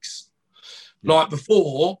 weeks. Yeah. Like,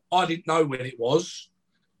 before, I didn't know when it was.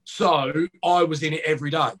 So I was in it every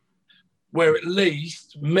day. Where at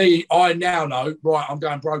least I now know, right, I'm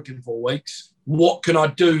going broke in 4 weeks. What can I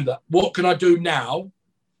do now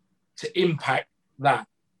to impact that?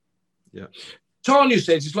 Yeah. Tanya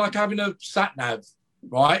says it's like having a sat nav.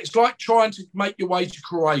 Right, it's like trying to make your way to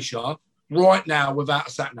Croatia right now without a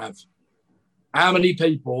sat nav. How many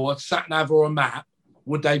people a sat nav or a map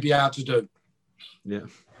would they be able to do? Yeah,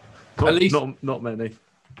 at least not many.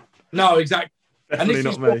 No, exactly. Definitely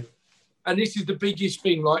not me. And this is the biggest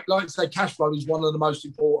thing. Like I say, cash flow is one of the most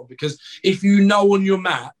important, because if you know on your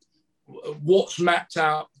map what's mapped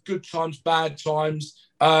out, good times, bad times,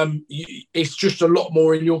 it's just a lot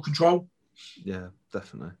more in your control. Yeah,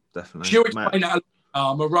 definitely. definitely. She'll explain that.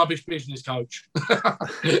 I'm a rubbish business coach.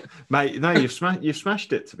 Mate, no, you've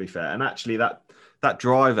smashed it, to be fair. And actually that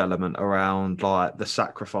drive element around like the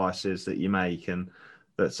sacrifices that you make, and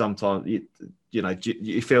that sometimes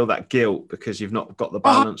you feel that guilt because you've not got the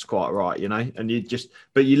balance quite right, and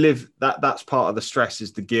but you live that's part of the stress,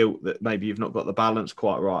 is the guilt that maybe you've not got the balance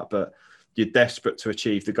quite right, but you're desperate to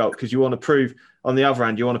achieve the goal because you want to prove, on the other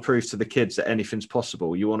hand, you want to prove to the kids that anything's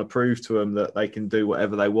possible. You want to prove to them that they can do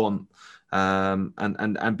whatever they want.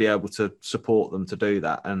 And be able to support them to do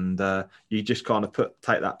that, and you just kind of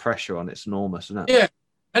take that pressure on. It's enormous, isn't it? Yeah,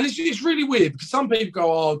 and it's really weird because some people go,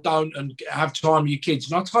 "Oh, don't and have time with your kids,"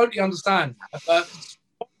 and I totally understand that. But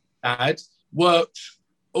Dad worked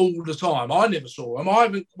all the time. I never saw them. I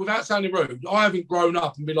haven't, without sounding rude, I haven't grown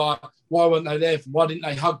up and be like, "Why weren't they there? Why didn't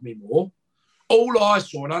they hug me more?" All I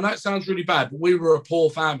saw, and I know it sounds really bad, but we were a poor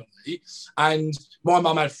family, and my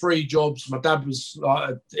mum had 3 jobs. My dad was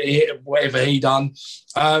like, whatever he done.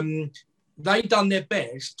 They done their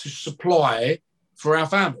best to supply for our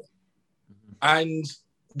family, and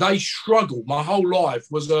they struggled. My whole life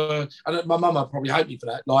was and my mum would probably hate me for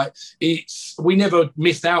that. Like, we never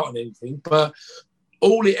missed out on anything, but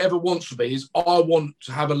all it ever wants to be is, I want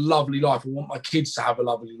to have a lovely life. I want my kids to have a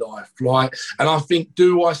lovely life. Like, and I think,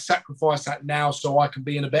 do I sacrifice that now so I can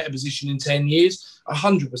be in a better position in 10 years?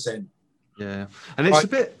 100%. Yeah. And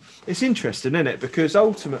it's interesting, isn't it? Because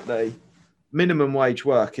ultimately, minimum wage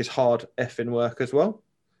work is hard effing work as well.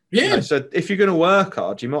 Yeah. So if you're going to work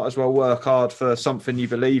hard, you might as well work hard for something you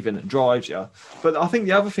believe in that drives you. But I think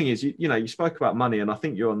the other thing is, you spoke about money, and I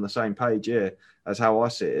think you're on the same page here as how I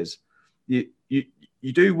see it is,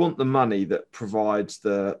 you do want the money that provides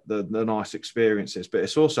the nice experiences, but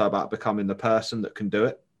it's also about becoming the person that can do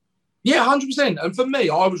it. Yeah, 100%. And for me,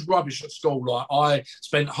 I was rubbish at school. Like, I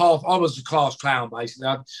was a class clown, basically.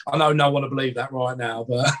 I know no one will believe that right now,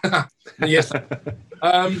 but yes.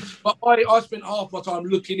 But I spent half my time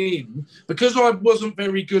looking in, because I wasn't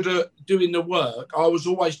very good at doing the work. I was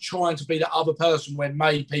always trying to be that other person when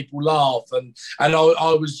made people laugh. And I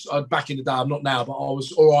was, back in the day, I'm not now, but I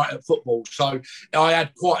was all right at football. So I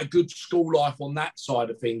had quite a good school life on that side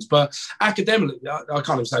of things. But academically, I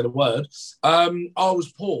can't even say the word, I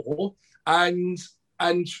was poor. And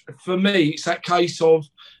for me, it's that case of,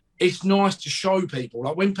 it's nice to show people.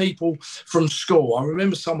 Like, when people from school, I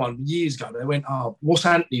remember someone years ago, they went, "Oh, what's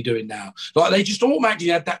Anthony doing now?" Like, they just automatically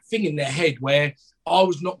had that thing in their head where I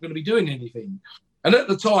was not going to be doing anything. And at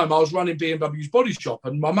the time, I was running BMW's body shop,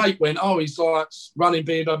 and my mate went, "Oh, he's like running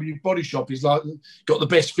BMW's body shop. He's like got the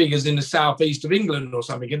best figures in the southeast of England or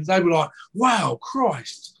something." And they were like, "Wow,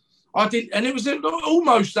 Christ." I didn't, and it was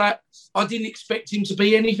almost that I didn't expect him to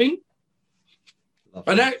be anything.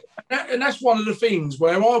 And that's one of the things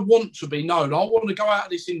where I want to be known. I want to go out of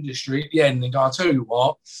this industry at the end and go, "I tell you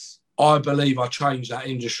what, I believe I changed that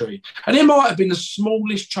industry." And it might have been the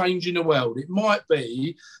smallest change in the world. It might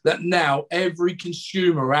be that now every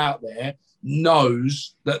consumer out there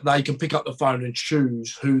knows that they can pick up the phone and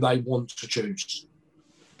choose who they want to choose.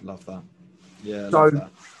 Love that. Yeah, love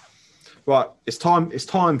that. Right, it's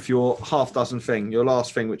time for your half dozen thing, your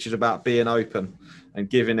last thing, which is about being open and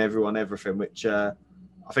giving everyone everything, which I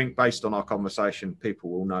think, based on our conversation,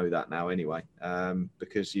 people will know that now anyway,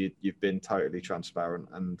 because you've been totally transparent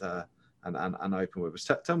and open with us.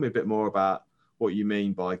 Tell me a bit more about what you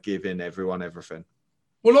mean by giving everyone everything.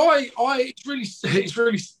 Well, it's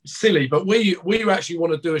really silly, but we actually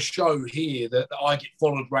want to do a show here that I get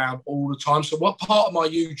followed around all the time. So, what part of my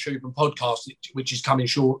YouTube and podcast, which is coming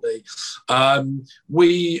shortly, I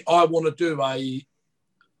want to do a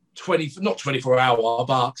not 24 hour,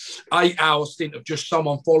 but 8 hour stint of just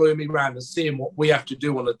someone following me around and seeing what we have to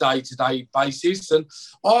do on a day-to-day basis. And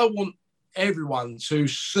I want everyone to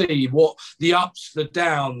see what the ups, the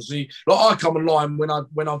downs, like, I come online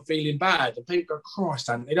when I'm feeling bad, and people go, "Christ,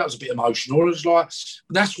 Anthony, that was a bit emotional." It's like,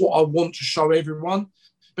 that's what I want to show everyone,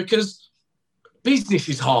 because business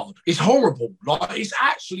is hard. It's horrible. Like, it's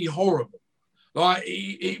actually horrible. Like,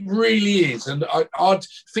 it really is. And I'd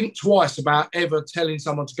think twice about ever telling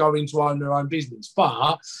someone to go into own their own business.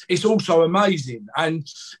 But it's also amazing. And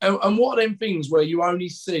what are them things where you only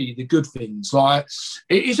see the good things? Like,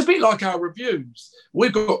 it's a bit like our reviews.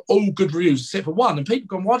 We've got all good reviews except for one. And people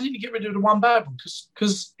go, "Why didn't you get rid of the one bad one?"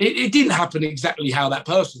 Because it didn't happen exactly how that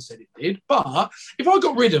person said it did. But if I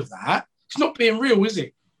got rid of that, it's not being real, is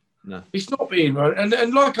it? No, it's not being right.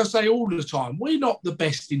 And like I say all the time, we're not the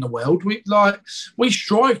best in the world. We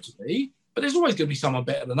strive to be, but there's always going to be someone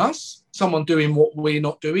better than us, someone doing what we're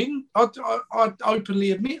not doing. I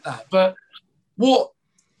openly admit that. But what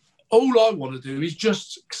all I want to do is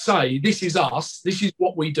just say, this is us, this is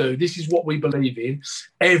what we do, this is what we believe in.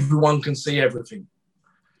 Everyone can see everything.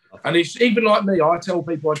 And it's even like me, I tell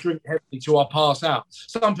people I drink heavily till I pass out.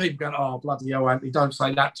 Some people go, oh, bloody hell, Anthony, don't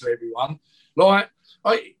say that to everyone. Like,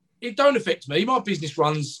 it don't affect me. My business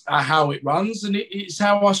runs how it runs, and it's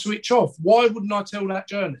how I switch off. Why wouldn't I tell that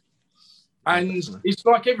journey? And it's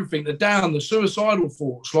like everything, the suicidal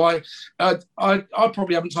thoughts. Like, I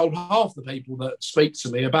probably haven't told half the people that speak to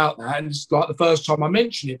me about that. And it's like the first time I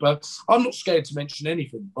mention it, but I'm not scared to mention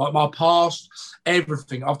anything. Like my past,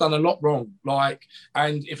 everything. I've done a lot wrong. Like,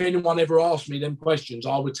 and if anyone ever asked me them questions,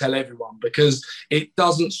 I would tell everyone, because it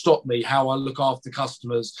doesn't stop me how I look after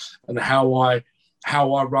customers and how I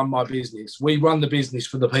run my business. We run the business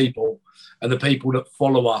for the people and the people that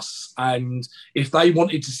follow us. And if they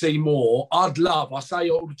wanted to see more, I say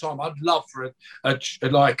all the time, I'd love for a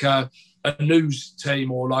news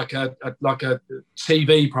team or like a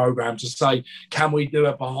TV program to say, can we do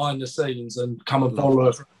it behind the scenes and come and follow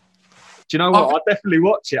us? Do you know what? I'd definitely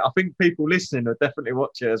watch it. I think people listening will definitely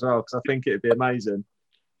watch it as well, because I think it'd be amazing.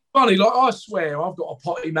 Funny, like I swear I've got a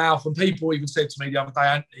potty mouth, and people even said to me the other day,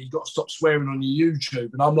 Anthony, you've got to stop swearing on your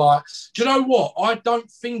YouTube. And I'm like, do you know what? I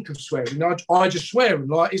don't think of swearing. I just swear. And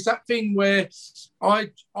like, it's that thing where I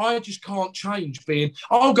just can't change being.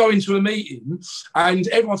 I'll go into a meeting and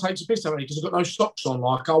everyone takes a piss out of me because I've got no socks on.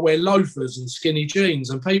 Like, I wear loafers and skinny jeans,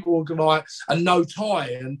 and people will go like, and no tie,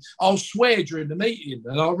 and I'll swear during the meeting.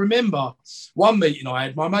 And I remember one meeting I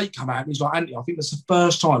had, my mate come out and he's like, Anthony, I think that's the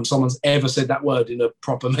first time someone's ever said that word in a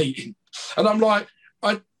proper meeting. And I'm like,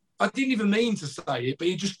 I didn't even mean to say it, but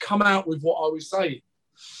he just come out with what I was saying.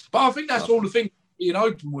 But I think that's all the thing, being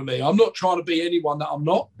open with me. I'm not trying to be anyone that I'm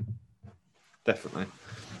not. Definitely.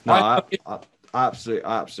 No, I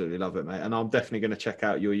absolutely love it, mate. And I'm definitely going to check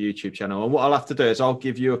out your YouTube channel. And what I'll have to do is I'll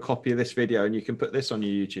give you a copy of this video, and you can put this on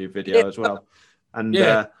your YouTube video as well. And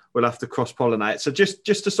we'll have to cross-pollinate. So just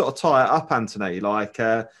to sort of tie it up, Anthony, like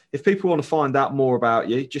if people want to find out more about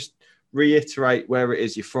you, just reiterate where it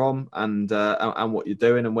is you're from and what you're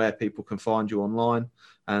doing and where people can find you online.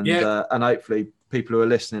 And hopefully people who are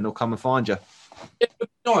listening will come and find you. Yeah,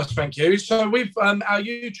 nice, thank you. So we've our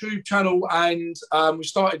YouTube channel, and we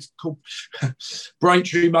started called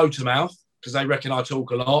Braintree Motor Mouth, because they reckon I talk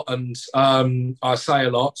a lot and I say a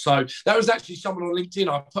lot. So that was actually someone on LinkedIn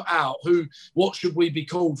I put out, what should we be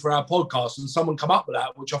called for our podcast? And someone come up with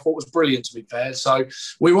that, which I thought was brilliant, to be fair. So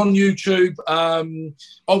we're on YouTube,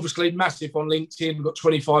 obviously massive on LinkedIn. We've got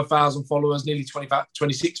 25,000 followers, nearly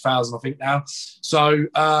 26,000, I think now. So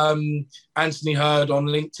Anthony Hurd on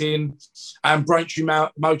LinkedIn, and Braintree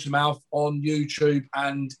Motor Mouth on YouTube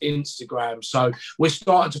and Instagram. So we're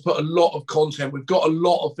starting to put a lot of content. We've got a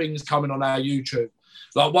lot of things coming on our YouTube.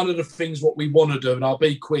 Like, one of the things what we want to do, and I'll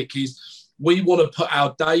be quick, is we want to put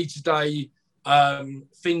our day-to-day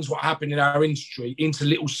things what happen in our industry into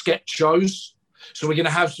little sketch shows. So we're going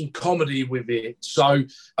to have some comedy with it. So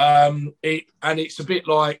it's a bit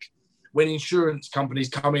like when insurance companies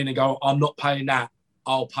come in and go, I'm not paying that,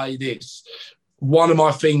 I'll pay this. One of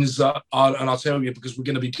my things and I'll tell you, because we're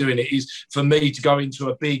going to be doing it, is for me to go into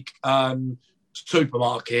a big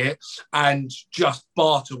supermarket and just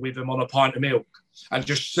barter with them on a pint of milk and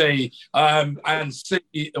just see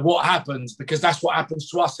what happens, because that's what happens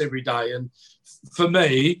to us every day. And for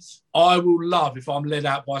me, I will love if I'm led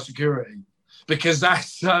out by security, because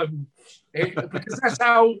that's that's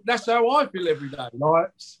how I feel every day. Like,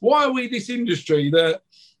 why are we this industry that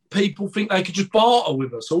people think they could just barter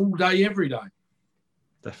with us all day, every day?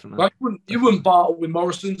 Definitely. Like, you wouldn't barter with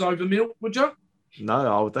Morrison's over milk, would you?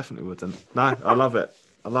 No, I definitely wouldn't. No, I love it.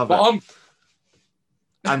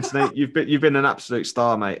 Anthony, you've been an absolute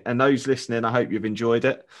star, mate. And those listening, I hope you've enjoyed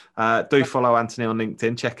it. Do follow Anthony on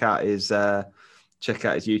LinkedIn. Check out his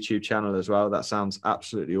YouTube channel as well. That sounds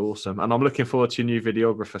absolutely awesome. And I'm looking forward to your new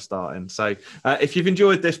videographer starting. So if you've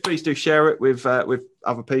enjoyed this, please do share it with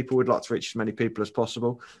other people. We'd like to reach as many people as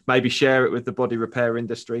possible. Maybe share it with the body repair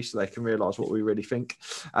industry so they can realise what we really think.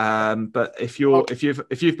 But if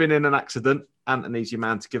you've been in an accident, Anthony's your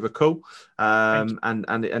man to give a call.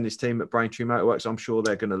 And his team at Braintree Motorworks, I'm sure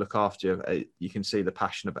they're going to look after you. You can see the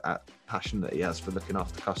passion that he has for looking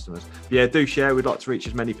after customers. But yeah, do share. We'd like to reach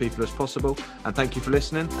as many people as possible. And thank you for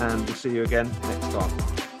listening, and we'll see you again next time.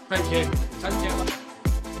 Thank you. Take care.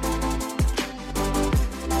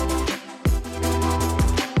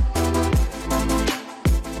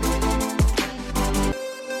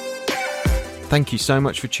 Thank you so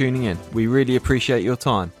much for tuning in. We really appreciate your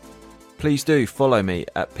time. Please do follow me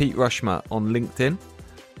at Pete Rushmer on LinkedIn,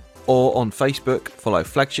 or on Facebook, follow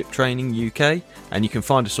Flagship Training UK, and you can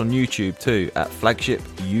find us on YouTube too at Flagship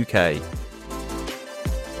UK.